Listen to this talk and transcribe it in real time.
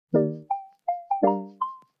Are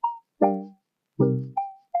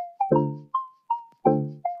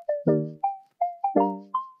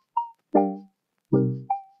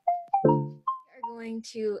going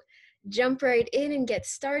to jump right in and get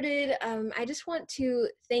started. I just want to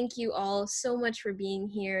thank you all so much for being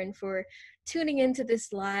here and for tuning into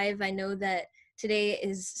this live. I know that today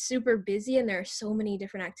is super busy and there are so many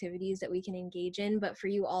different activities that we can engage in, but for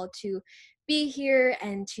you all to be here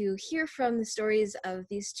and to hear from the stories of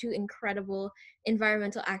these two incredible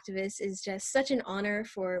environmental activists is just such an honor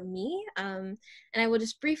for me. And I will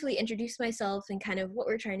just briefly introduce myself and kind of what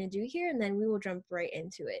we're trying to do here, and then we will jump right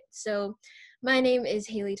into it. So my name is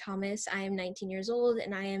Haley Thomas. I am 19 years old,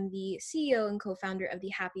 and I am the CEO and co-founder of the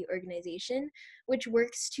Happy organization, which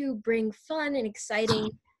works to bring fun and exciting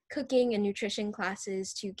cooking and nutrition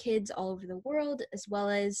classes to kids all over the world, as well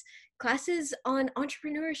as classes on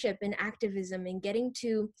entrepreneurship and activism and getting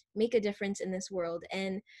to make a difference in this world.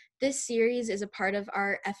 And this series is a part of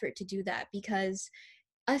our effort to do that because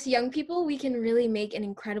us young people, we can really make an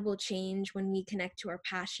incredible change when we connect to our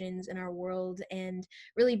passions and our world and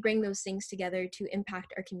really bring those things together to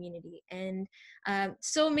impact our community. And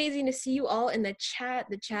so amazing to see you all in the chat.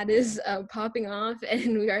 The chat is popping off,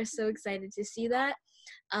 and we are so excited to see that.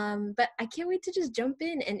 But I can't wait to just jump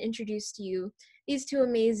in and introduce to you these two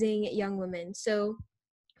amazing young women. So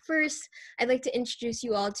first, I'd like to introduce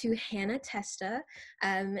you all to Hannah Testa.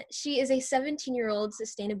 She is a 17-year-old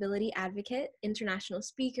sustainability advocate, international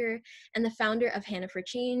speaker, and the founder of Hannah for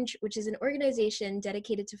Change, which is an organization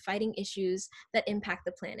dedicated to fighting issues that impact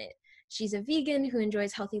the planet. She's a vegan who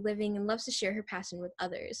enjoys healthy living and loves to share her passion with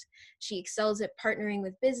others. She excels at partnering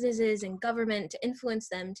with businesses and government to influence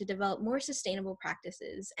them to develop more sustainable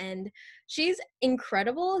practices. And she's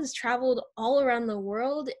incredible, has traveled all around the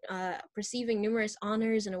world, receiving numerous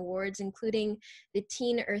honors and awards, including the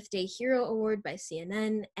Teen Earth Day Hero Award by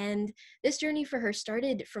CNN. And this journey for her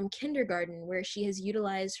started from kindergarten, where she has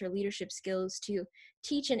utilized her leadership skills to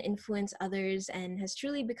teach and influence others and has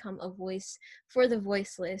truly become a voice for the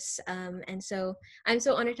voiceless. And so I'm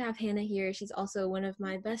so honored to have Hannah here. She's also one of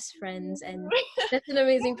my best friends and just an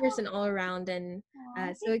amazing person all around, and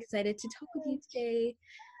so excited to talk with you today.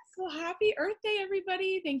 So happy Earth Day,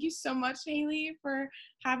 everybody. Thank you so much, Haley, for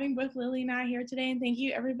having both Lily and I here today. And thank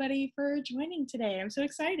you, everybody, for joining today. I'm so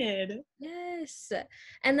excited. Yes.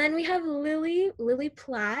 And then we have Lilly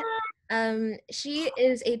Platt. She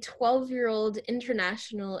is a 12-year-old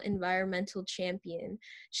international environmental champion.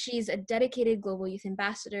 She's a dedicated global youth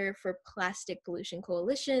ambassador for Plastic Pollution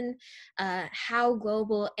Coalition, How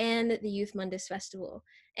Global, and the Youth Mundus Festival.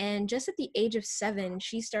 And just at the age of 7,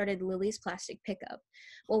 she started Lily's Plastic Pickup.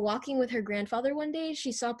 While walking with her grandfather one day,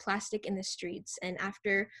 she saw plastic in the streets, and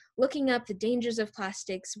after looking up the dangers of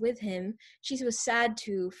plastics with him, she was sad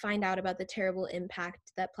to find out about the terrible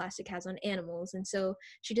impact that plastic has on animals. And so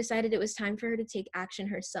she decided it was time for her to take action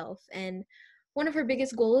herself. And one of her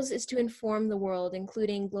biggest goals is to inform the world,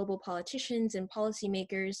 including global politicians and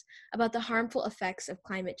policymakers, about the harmful effects of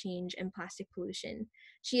climate change and plastic pollution.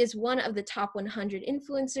 She is one of the top 100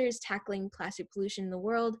 influencers tackling plastic pollution in the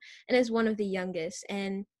world and is one of the youngest.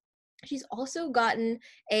 And she's also gotten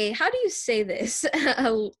a, how do you say this,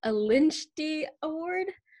 a Lynch-D award?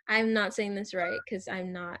 I'm not saying this right because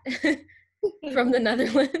I'm not from the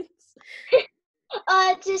Netherlands.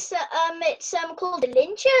 It's called a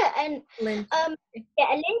lyncher, and Lynch.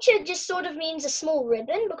 yeah, a lyncher just sort of means a small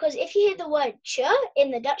ribbon, because if you hear the word "cher"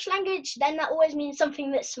 in the Dutch language, then that always means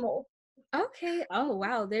something that's small. Okay. Oh,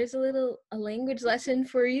 wow. There's a language lesson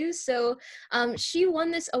for you. So she won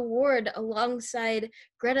this award alongside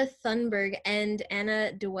Greta Thunberg and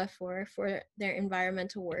Anna de Wever for their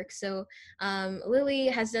environmental work. So Lily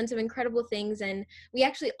has done some incredible things, and we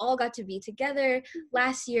actually all got to be together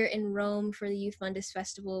last year in Rome for the Youth Mundus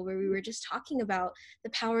Festival, where we were just talking about the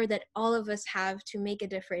power that all of us have to make a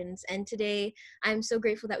difference. And today, I'm so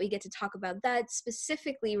grateful that we get to talk about that,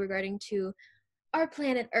 specifically regarding to our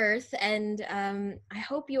planet Earth. And I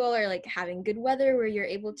hope you all are like having good weather where you're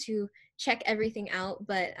able to check everything out.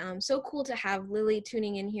 But so cool to have Lily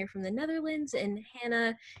tuning in here from the Netherlands, and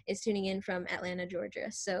Hannah is tuning in from Atlanta,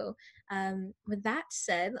 Georgia. So with that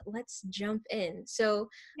said, let's jump in. So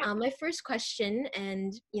my first question,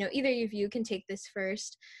 and either of you can take this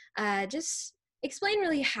first, just explain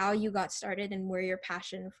really how you got started and where your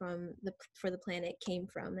passion for the planet came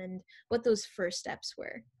from and what those first steps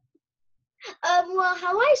were. Well,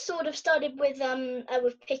 how I sort of started with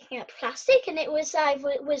picking up plastic, and it was I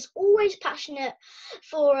was always passionate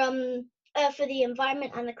for the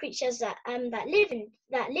environment and the creatures that lived in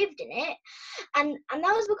it, and that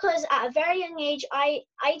was because at a very young age I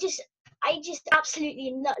just I just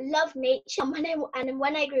absolutely love nature. And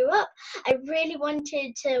when I grew up, I really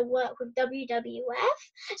wanted to work with WWF.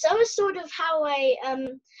 So that was sort of how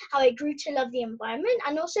I grew to love the environment,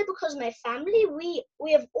 and also because my family,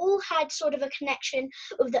 we have all had sort of a connection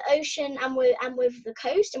with the ocean and with the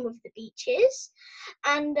coast and with the beaches,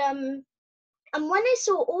 and when I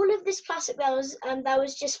saw all of this plastic that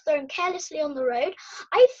was just thrown carelessly on the road,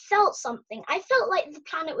 I felt something. I felt like the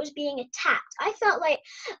planet was being attacked. I felt like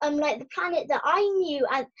the planet that I knew,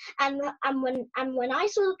 and when I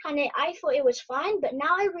saw the planet, I thought it was fine, but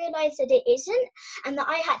now I realize that it isn't, and that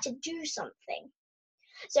I had to do something.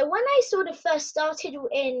 So when I sort of first started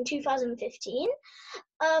in 2015,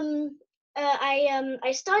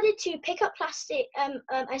 I started to pick up plastic.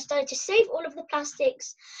 I started to save all of the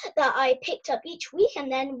plastics that I picked up each week,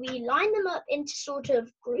 and then we line them up into sort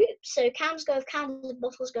of groups. So cans go with cans,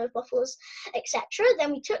 bottles go with bottles, etc.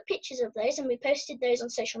 Then we took pictures of those and we posted those on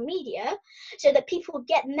social media, so that people would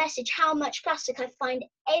get the message how much plastic I find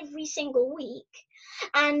every single week.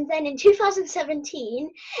 And then in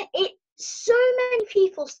 2017, so many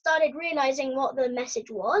people started realizing what the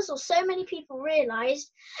message was, or so many people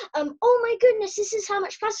realized, oh my goodness, this is how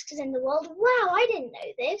much plastic is in the world. Wow, I didn't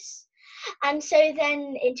know this. And so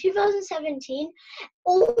then in 2017,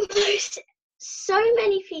 almost so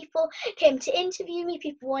many people came to interview me.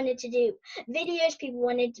 People wanted to do videos, people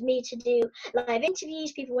wanted me to do live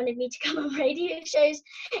interviews, people wanted me to come on radio shows.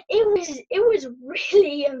 It was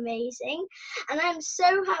really amazing, and I'm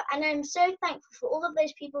so thankful for all of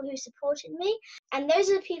those people who supported me, and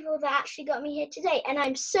those are the people that actually got me here today. And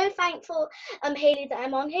I'm so thankful, Haley, that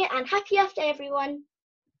I'm on here, and happy Earth Day, everyone.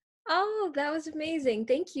 Oh, that was amazing.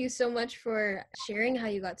 Thank you so much for sharing how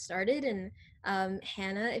you got started. And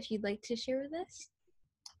Hannah, if you'd like to share with us.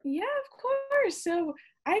 Yeah, of course. So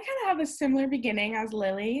I kind of have a similar beginning as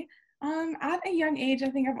Lily. At a young age, I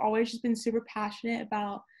think I've always just been super passionate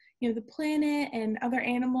about, the planet and other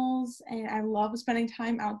animals, and I love spending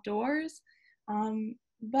time outdoors.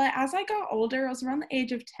 But as I got older, I was around the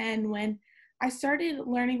age of 10 when I started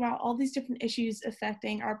learning about all these different issues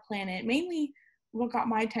affecting our planet. Mainly, what got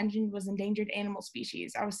my attention was endangered animal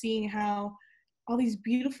species. I was seeing how all these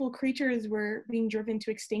beautiful creatures were being driven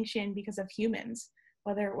to extinction because of humans,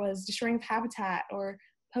 whether it was destroying of habitat or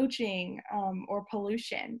poaching or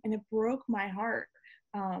pollution. And it broke my heart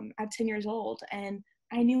at 10 years old. And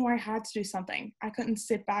I knew I had to do something. I couldn't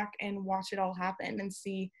sit back and watch it all happen and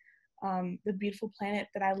see the beautiful planet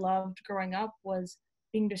that I loved growing up was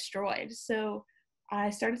being destroyed. So I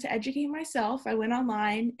started to educate myself. I went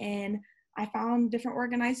online and I found different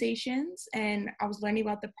organizations, and I was learning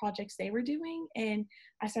about the projects they were doing, and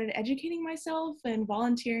I started educating myself and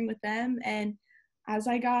volunteering with them. And as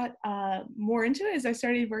I got more into it, as I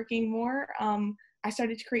started working more, I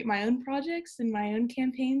started to create my own projects and my own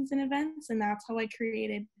campaigns and events, and that's how I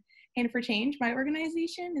created Hannah for Change, my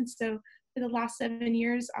organization. And so for the last 7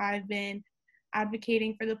 years, I've been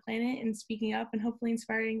advocating for the planet and speaking up and hopefully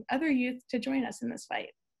inspiring other youth to join us in this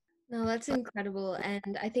fight. No, that's incredible.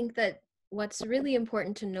 And I think that what's really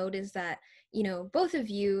important to note is that, both of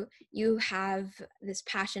you have this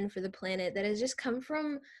passion for the planet that has just come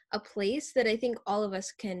from a place that I think all of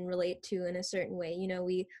us can relate to in a certain way.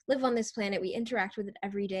 We live on this planet, we interact with it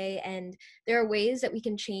every day, and there are ways that we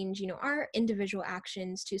can change, our individual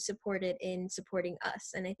actions to support it in supporting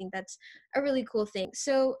us. And I think that's a really cool thing.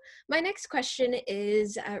 So my next question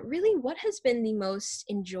is really, what has been the most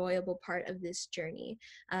enjoyable part of this journey?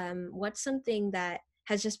 What's something that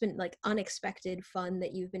has just been like unexpected fun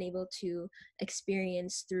that you've been able to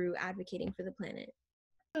experience through advocating for the planet?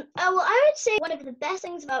 Well, I would say one of the best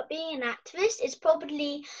things about being an activist is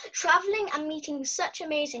probably traveling and meeting such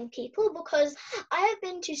amazing people, because I have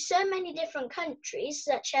been to so many different countries,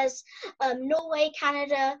 such as Norway,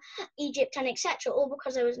 Canada, Egypt, and etc., all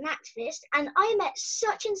because I was an activist. And I met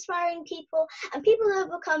such inspiring people, and people who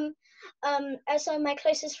have become some of my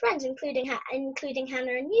closest friends, including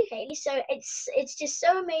Hannah and you, Haley. So it's just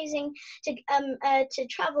so amazing to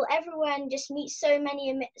travel everywhere and just meet so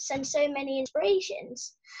many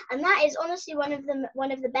inspirations. And that is honestly one of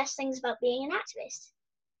the best things about being an activist.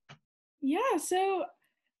 Yeah, so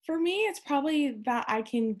for me, it's probably that I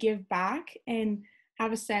can give back and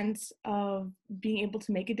have a sense of being able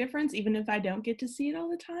to make a difference, even if I don't get to see it all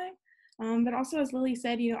the time. But also, as Lily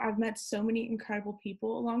said, I've met so many incredible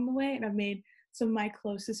people along the way, and I've made some of my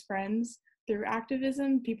closest friends through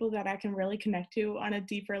activism, people that I can really connect to on a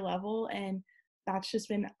deeper level. And that's just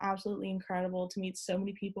been absolutely incredible to meet so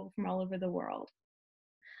many people from all over the world.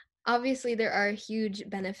 Obviously there are huge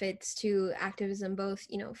benefits to activism, both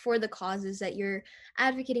for the causes that you're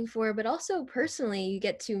advocating for, but also personally you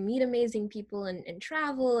get to meet amazing people and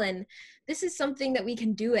travel, and this is something that we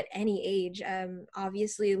can do at any age.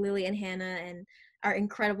 Obviously Lily and Hannah and are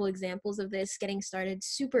incredible examples of this, getting started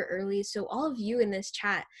super early. So all of you in this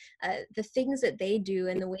chat, the things that they do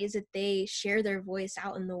and the ways that they share their voice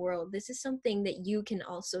out in the world, this is something that you can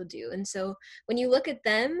also do. And so when you look at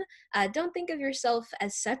them, don't think of yourself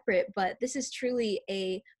as separate, but this is truly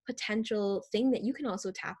a potential thing that you can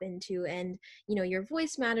also tap into. And your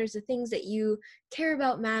voice matters, the things that you care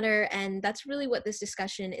about matter, and that's really what this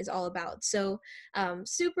discussion is all about. So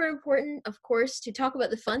super important, of course, to talk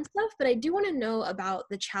about the fun stuff, but I do want to know about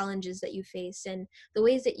the challenges that you faced and the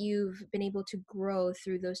ways that you've been able to grow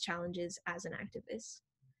through those challenges as an activist.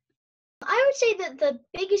 I would say that the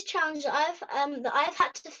biggest challenge that I've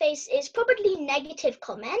had to face is probably negative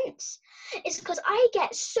comments. It's because I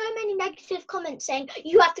get so many negative comments saying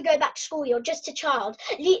you have to go back to school. You're just a child.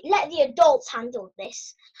 Let the adults handle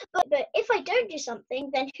this. But if I don't do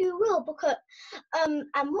something, then who will? Because and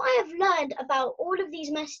what I have learned about all of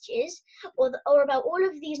these messages or about all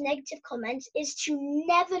of these negative comments is to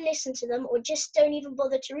never listen to them, or just don't even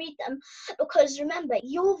bother to read them. Because remember,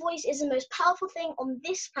 your voice is the most powerful thing on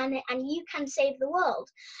this planet, and you can save the world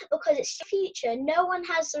because it's your future. No one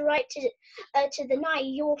has the right to deny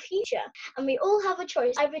your future, and we all have a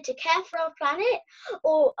choice, either to care for our planet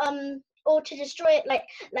or to destroy it,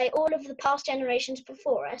 like all of the past generations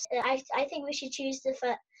before us. I think we should choose the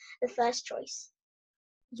first choice.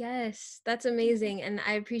 Yes, that's amazing. And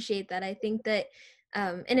I appreciate that. I think that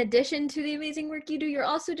in addition to the amazing work you do, you're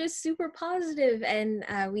also just super positive, and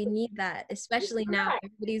we need that, especially now. Right.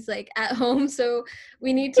 Everybody's like at home, so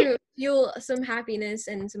we need to feel some happiness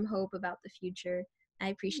and some hope about the future. I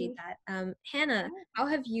appreciate that. Hannah, how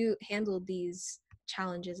have you handled these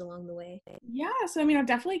challenges along the way? Yeah, so I mean, I've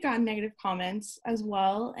definitely gotten negative comments as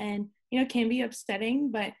well, and it can be upsetting.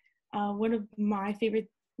 But one of my favorite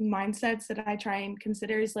mindsets that I try and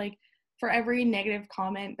consider is like, for every negative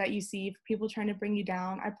comment that you see, for people trying to bring you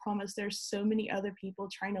down, I promise there's so many other people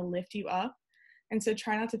trying to lift you up. And so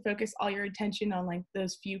try not to focus all your attention on like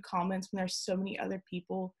those few comments when there's so many other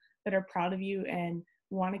people that are proud of you and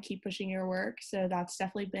want to keep pushing your work. So that's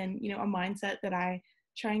definitely been, a mindset that I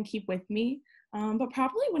try and keep with me. But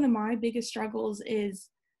probably one of my biggest struggles is,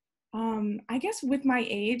 I guess with my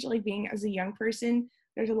age, like being as a young person,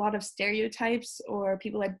 there's a lot of stereotypes or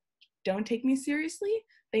people that don't take me seriously,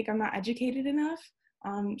 think I'm not educated enough,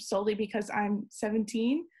 solely because I'm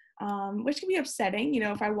 17, which can be upsetting.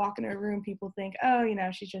 If I walk in a room, people think, oh,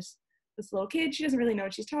 she's just this little kid. She doesn't really know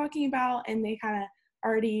what she's talking about. And they kind of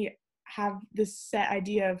already have this set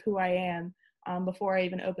idea of who I am before I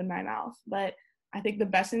even open my mouth. But I think the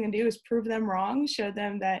best thing to do is prove them wrong, show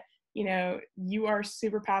them that, you are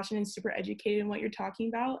super passionate and super educated in what you're talking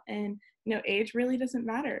about. And, age really doesn't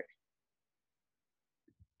matter.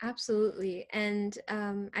 Absolutely. And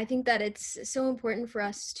I think that it's so important for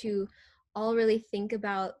us to all really think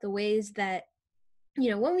about the ways that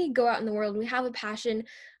when we go out in the world, we have a passion,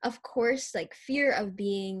 of course, like fear of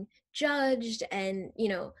being judged and,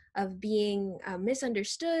 of being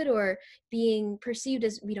misunderstood or being perceived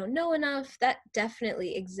as we don't know enough. That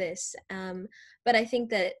definitely exists. But I think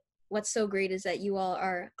that what's so great is that you all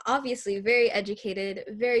are obviously very educated,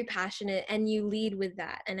 very passionate, and you lead with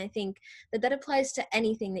that. And I think that that applies to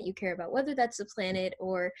anything that you care about, whether that's the planet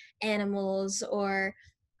or animals or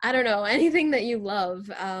I don't know, anything that you love.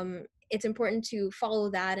 It's important to follow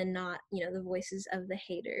that and not the voices of the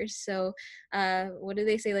haters. So what do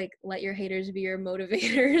they say, like, let your haters be your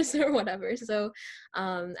motivators or whatever. So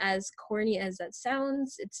as corny as that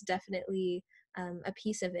sounds, it's definitely a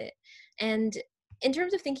piece of it. And in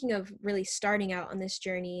terms of thinking of really starting out on this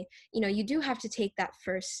journey, you do have to take that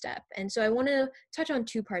first step. And so I want to touch on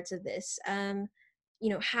two parts of this.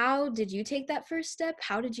 How did you take that first step?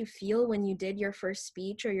 How did you feel when you did your first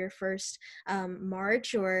speech or your first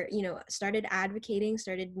march, or started advocating,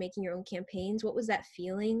 started making your own campaigns? What was that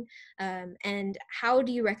feeling? And how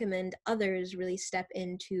do you recommend others really step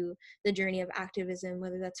into the journey of activism,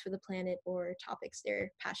 whether that's for the planet or topics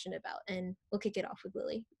they're passionate about? And we'll kick it off with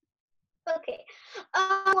Lily. Okay.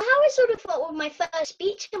 How I sort of felt with my first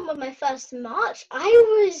speech and with my first march, I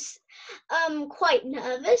was quite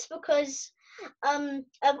nervous because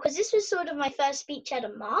this was sort of my first speech at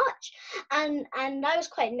a march, and I was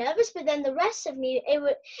quite nervous. But then the rest of me, it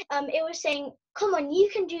was saying, "Come on, you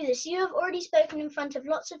can do this. You have already spoken in front of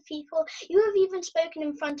lots of people. You have even spoken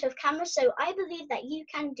in front of cameras. So I believe that you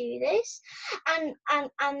can do this, and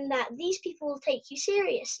that these people will take you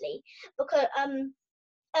seriously because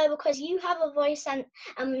because you have a voice and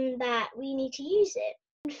that we need to use it.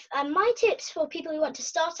 My tips for people who want to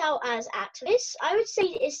start out as activists, I would say,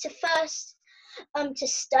 is to first to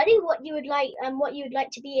study what you would like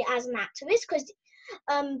to be as an activist,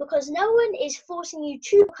 because no one is forcing you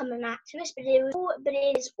to become an activist, but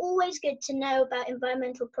it is always good to know about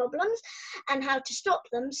environmental problems and how to stop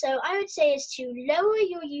them. So I would say is to lower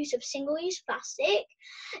your use of single-use plastic,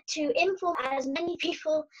 to inform as many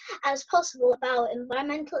people as possible about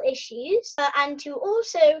environmental issues, and to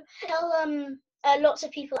also tell lots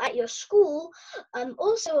of people at your school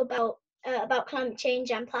also about climate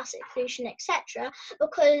change and plastic pollution, etc.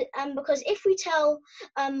 Because if we tell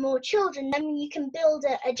more children, then you can build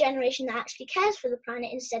a generation that actually cares for the planet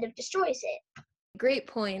instead of destroys it. Great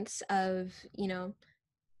points of,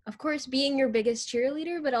 of course, being your biggest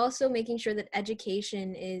cheerleader, but also making sure that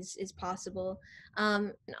education is possible.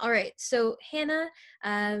 All right, so Hannah,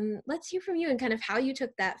 let's hear from you and kind of how you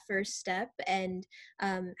took that first step and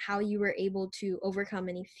how you were able to overcome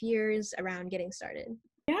any fears around getting started.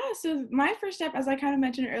 Yeah, so my first step, as I kind of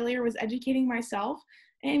mentioned earlier, was educating myself,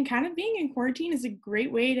 and kind of being in quarantine is a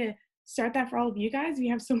great way to start that for all of you guys. We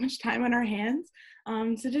have so much time on our hands.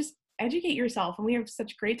 So just educate yourself, and we have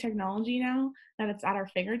such great technology now that it's at our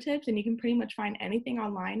fingertips, and you can pretty much find anything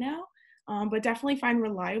online now, but definitely find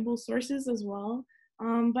reliable sources as well.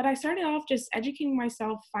 But I started off just educating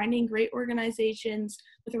myself, finding great organizations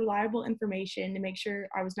with reliable information to make sure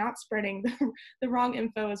I was not spreading the wrong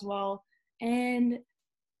info as well. And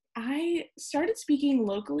I started speaking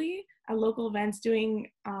locally at local events, doing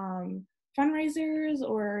fundraisers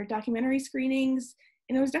or documentary screenings,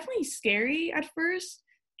 and it was definitely scary at first.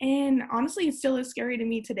 And honestly, it still is scary to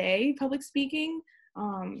me today, public speaking.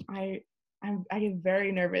 I get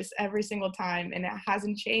very nervous every single time, and it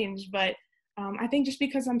hasn't changed. But I think just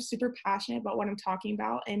because I'm super passionate about what I'm talking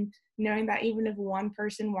about, and knowing that even if one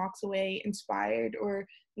person walks away inspired or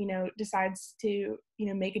decides to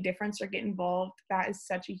make a difference or get involved, that is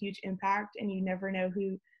such a huge impact, and you never know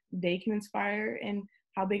who they can inspire and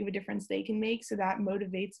how big of a difference they can make. So that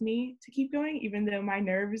motivates me to keep going, even though my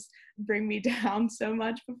nerves bring me down so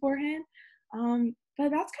much beforehand. But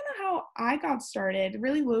that's kind of how I got started,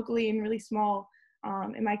 really locally and really small,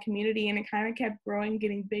 in my community, and it kind of kept growing,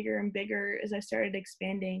 getting bigger and bigger as I started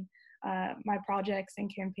expanding my projects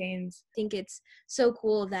and campaigns. I think it's so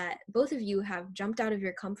cool that both of you have jumped out of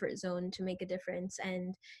your comfort zone to make a difference.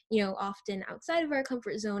 And, often outside of our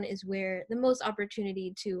comfort zone is where the most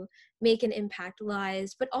opportunity to make an impact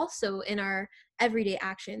lies, but also in our everyday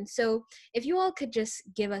action. So if you all could just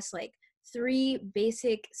give us like 3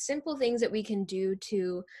 basic, simple things that we can do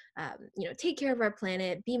to, take care of our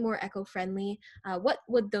planet, be more eco-friendly, what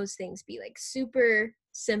would those things be? Like super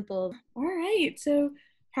simple. All right, so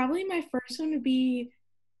probably my first one would be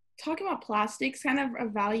talking about plastics, kind of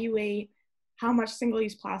evaluate how much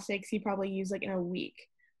single-use plastics you probably use like in a week,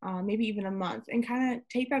 maybe even a month, and kind of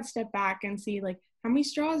take that step back and see like how many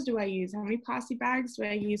straws do I use, how many plastic bags do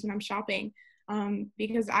I use when I'm shopping,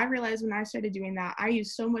 because I realized when I started doing that, I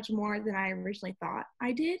used so much more than I originally thought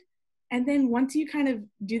I did. And then once you kind of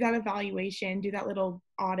do that evaluation, do that little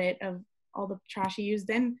audit of all the trash you use,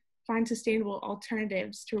 then find sustainable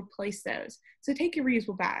alternatives to replace those. So take a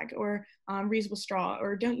reusable bag or reusable straw,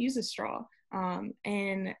 or don't use a straw.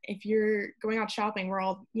 And if you're going out shopping, we're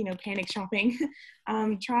all, panic shopping,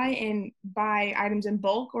 try and buy items in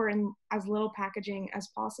bulk or in as little packaging as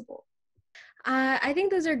possible. I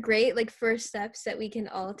think those are great, like, first steps that we can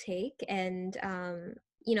all take. And,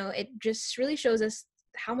 it just really shows us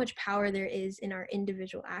how much power there is in our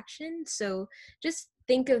individual action. So just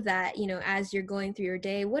think of that, as you're going through your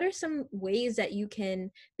day. What are some ways that you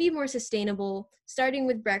can be more sustainable, starting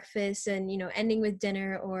with breakfast and, ending with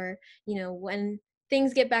dinner? Or, when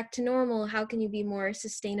things get back to normal, how can you be more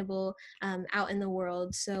sustainable out in the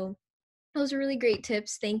world? So those are really great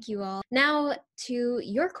tips. Thank you all. Now to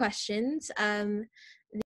your questions.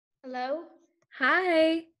 Hello.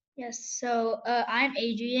 Hi. Yes. So I'm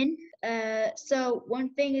Adrian. So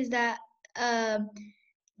one thing is that um,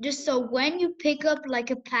 just so when you pick up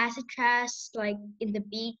like a plastic trash, like in the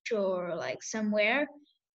beach or like somewhere,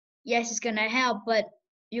 yes, it's gonna help. But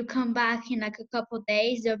you come back in like a couple of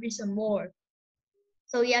days, there'll be some more.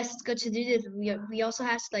 So yes, it's good to do this. We also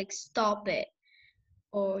have to like stop it,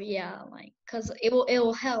 or yeah, like cause it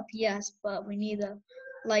will help. Yes, but we need a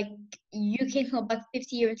like you can come back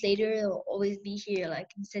 50 years later. It'll always be here, like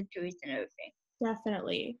in centuries and everything.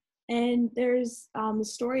 Definitely. And there's the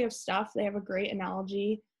story of stuff. They have a great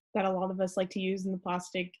analogy that a lot of us like to use in the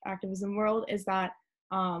plastic activism world, is that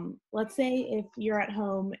let's say if you're at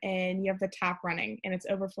home and you have the tap running and it's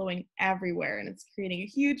overflowing everywhere and it's creating a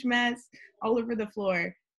huge mess all over the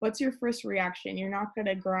floor. what's your first reaction? You're not going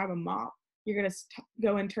to grab a mop. You're going to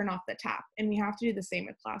go and turn off the tap. And we have to do the same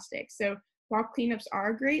with plastic. So while cleanups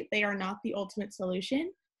are great, they are not the ultimate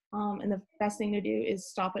solution. And the best thing to do is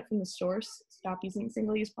stop it from the source, stop using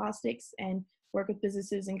single-use plastics, and work with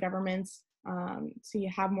businesses and governments so you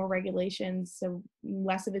have more regulations, so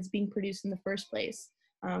less of it's being produced in the first place.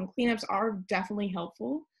 Cleanups are definitely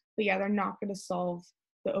helpful, but yeah, they're not going to solve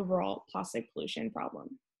the overall plastic pollution problem.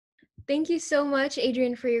 Thank you so much,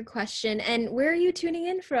 Adrian, for your question. And where are you tuning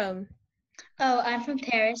in from? Oh, I'm from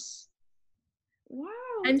Paris. Wow.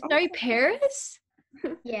 I'm sorry, Paris?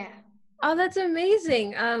 Yeah. Oh, that's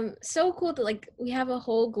amazing. So cool that we have a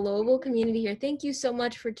whole global community here. Thank you so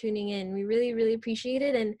much for tuning in. We really, really appreciate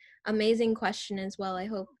it, and amazing question as well. I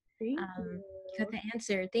hope you got the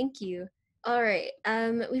answer. Thank you. All right.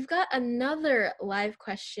 We've got another live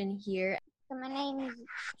question here. So my name is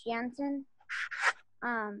Jansen.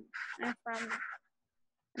 I'm from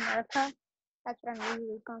America. That's what I'm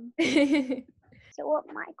usually from. So what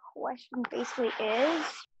my question basically is,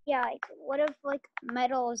 what if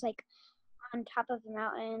metal is on top of the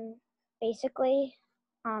mountain, basically,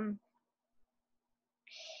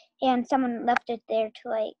 and someone left it there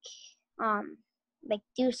to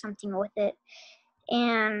do something with it,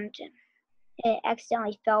 and it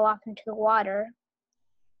accidentally fell off into the water.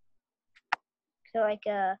 So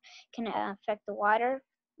can it affect the water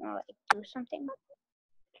or do something?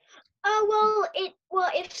 Well,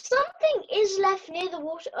 if something is left near the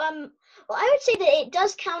water, well, I would say that it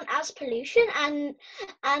does count as pollution, and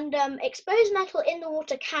exposed metal in the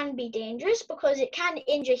water can be dangerous because it can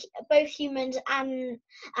injure both humans and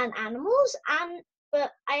animals.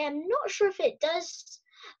 But I am not sure if it does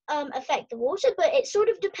affect the water, but it sort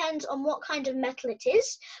of depends on what kind of metal it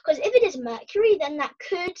is. Because if it is mercury, then that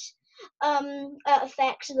could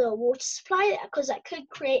affect the water supply, because that could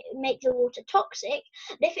make the water toxic.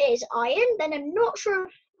 And if it is iron, then I'm not sure,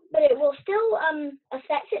 but it will still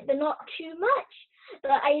affect it, but not too much.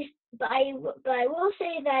 But I will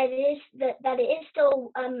say that it is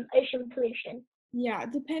still ocean pollution. Yeah,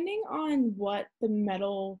 depending on what the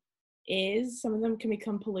metal is, some of them can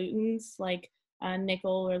become pollutants like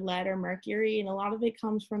nickel or lead or mercury, and a lot of it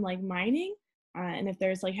comes from mining. And if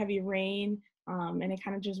there's heavy rain, and it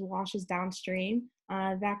kind of just washes downstream,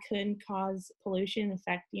 that could cause pollution,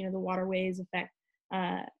 affect the waterways, affect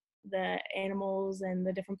the animals and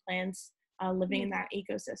the different plants living in that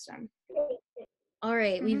ecosystem. All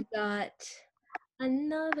right, we've got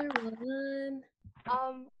another one.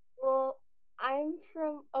 Well, I'm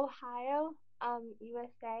from Ohio,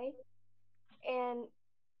 USA, and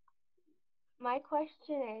my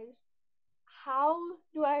question is, how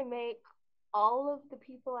do I make all of the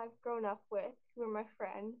people I've grown up with, who are my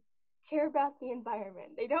friends, care about the environment?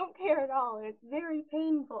 They don't care at all, and it's very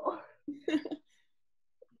painful.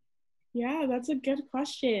 Yeah, that's a good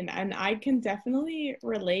question, and I can definitely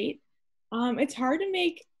relate. It's hard to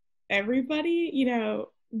make everybody,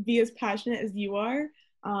 be as passionate as you are.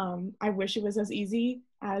 I wish it was as easy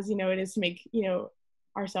as, it is to make,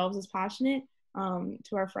 ourselves as passionate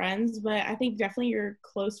to our friends, but I think definitely your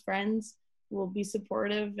close friends will be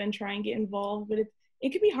supportive and try and get involved, but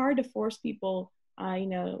it can be hard to force people,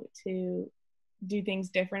 to do things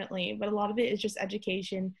differently, but a lot of it is just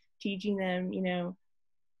education, teaching them,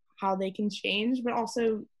 how they can change, but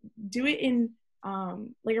also do it in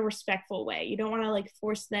a respectful way. You don't want to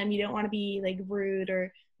force them. You don't want to be rude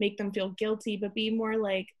or make them feel guilty, but be more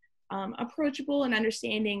approachable and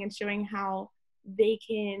understanding, and showing how they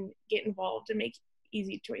can get involved and make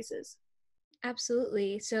easy choices.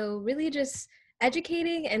 Absolutely. So really just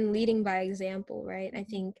educating and leading by example, right? I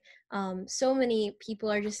think so many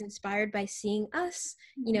people are just inspired by seeing us,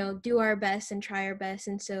 do our best and try our best.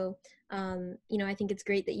 And so, I think it's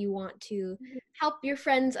great that you want to help your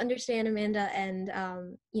friends understand, Amanda, and,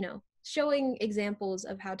 showing examples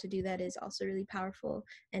of how to do that is also really powerful.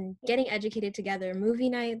 And getting educated together, movie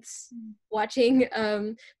nights, watching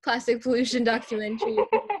plastic pollution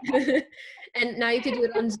documentaries. And now you could do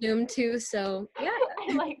it on Zoom too. So yeah,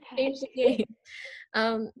 I like that. Change the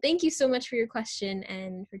game. Thank you so much for your question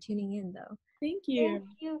and for tuning in, though. Thank you.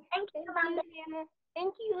 Thank you, Hannah.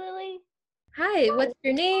 Thank you, Lily. Hi, what's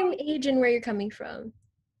your name, age, and where you're coming from?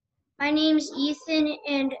 My name's Ethan,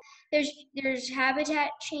 and there's habitat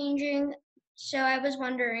changing. So I was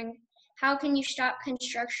wondering, how can you stop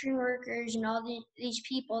construction workers and all these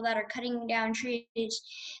people that are cutting down trees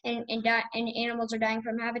and animals are dying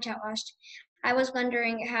from habitat loss? I was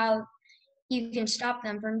wondering how you can stop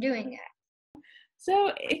them from doing that.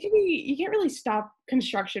 So you can't really stop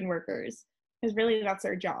construction workers, because really that's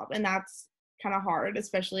their job, and that's kind of hard,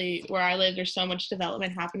 especially where I live. There's so much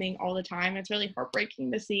development happening all the time. It's really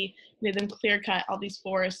heartbreaking to see them clear cut all these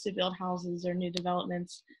forests to build houses or new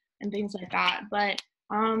developments and things like that. But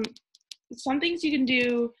some things you can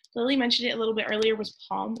do, Lily mentioned it a little bit earlier, was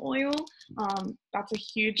palm oil. That's a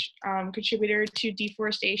huge contributor to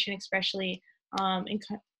deforestation, especially in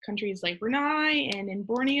countries like Brunei and in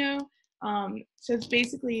Borneo. So it's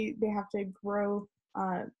basically they have to grow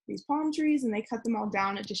these palm trees and they cut them all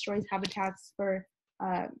down. It destroys habitats for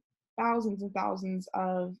thousands and thousands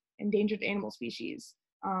of endangered animal species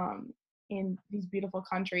in these beautiful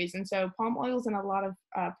countries. And so palm oil is in a lot of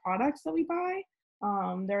products that we buy.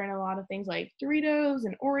 They're in a lot of things like Doritos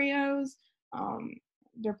and Oreos.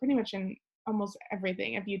 They're pretty much in almost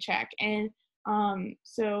everything if you check. And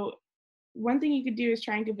so one thing you could do is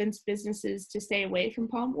try and convince businesses to stay away from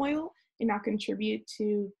palm oil and not contribute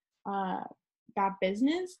to that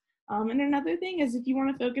business. And another thing is, if you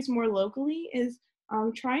want to focus more locally, is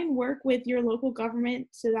try and work with your local government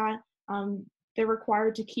so that they're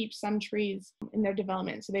required to keep some trees in their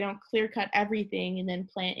development, so they don't clear cut everything and then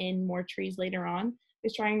plant in more trees later on.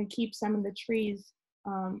 Just try and keep some of the trees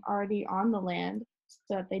already on the land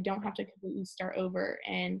so that they don't have to completely start over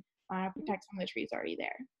and protect some of the trees already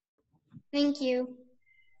there. Thank you.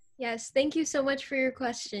 Yes, thank you so much for your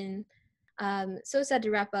question. So sad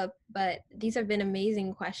to wrap up, but these have been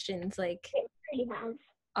amazing questions. Like, It really has.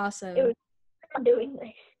 awesome. It was fun doing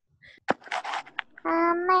this.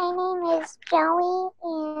 My name is Joey,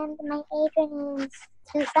 and my age is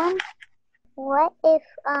Susan. What if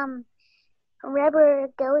rubber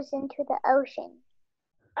goes into the ocean?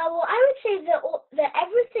 Well, I would say that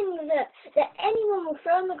everything that anyone will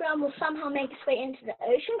throw on the ground will somehow make its way into the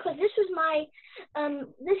ocean, because this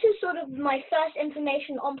is sort of my first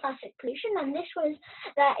information on plastic pollution, and this was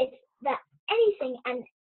that anything and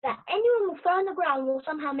that anyone will throw on the ground will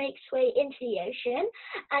somehow make its way into the ocean,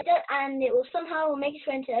 and it will somehow make its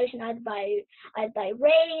way into the ocean either by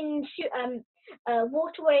rain,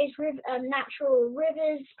 waterways, natural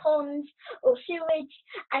rivers, ponds, or sewage,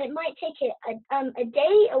 and it might take it a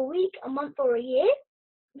day, a week, a month, or a year.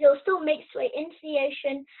 It'll still make its way into the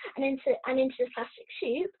ocean and into the plastic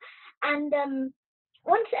soup, and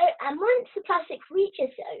once the plastic reaches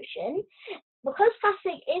the ocean, because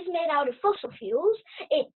plastic is made out of fossil fuels,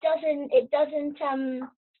 it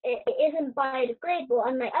isn't biodegradable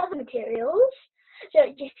unlike other materials. So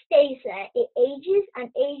it just stays there. It ages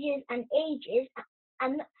and ages and ages,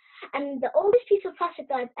 and the oldest piece of plastic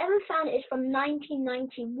that I've ever found is from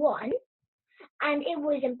 1991, and it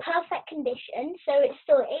was in perfect condition. So it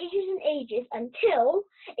still ages and ages until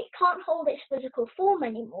it can't hold its physical form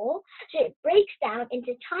anymore. So it breaks down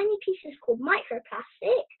into tiny pieces called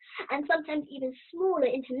microplastic, and sometimes even smaller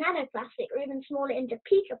into nanoplastic, or even smaller into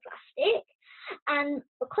picoplastic. And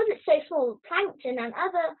because it's so small, plankton and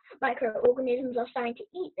other microorganisms are starting to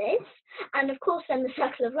eat this, and of course then the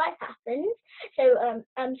circle of life happens. So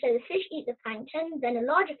the fish eat the plankton, then a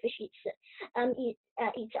larger fish eats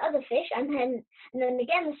other fish, and then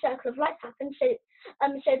again the circle of life happens. So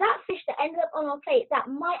that fish that ends up on our plate, that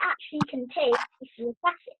might actually contain pieces of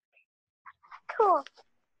plastic. Cool.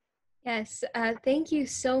 Yes, thank you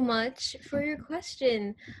so much for your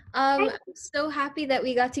question. I'm so happy that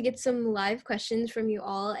we got to get some live questions from you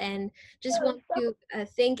all, and just want to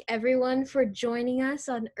thank everyone for joining us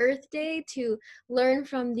on Earth Day to learn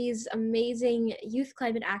from these amazing youth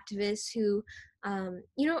climate activists who,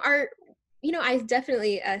 I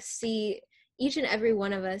definitely see each and every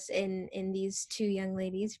one of us in these two young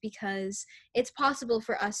ladies, because it's possible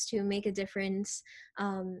for us to make a difference,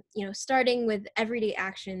 starting with everyday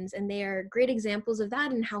actions, and they are great examples of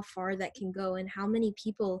that and how far that can go and how many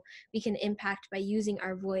people we can impact by using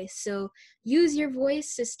our voice. So use your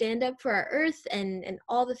voice to stand up for our earth and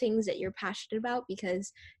all the things that you're passionate about,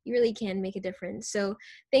 because you really can make a difference. So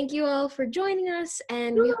thank you all for joining us,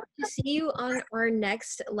 and we hope to see you on our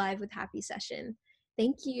next Live with Happy session.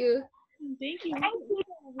 Thank you. Thank you. Thank you.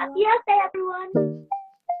 Happy Earth Day, everyone.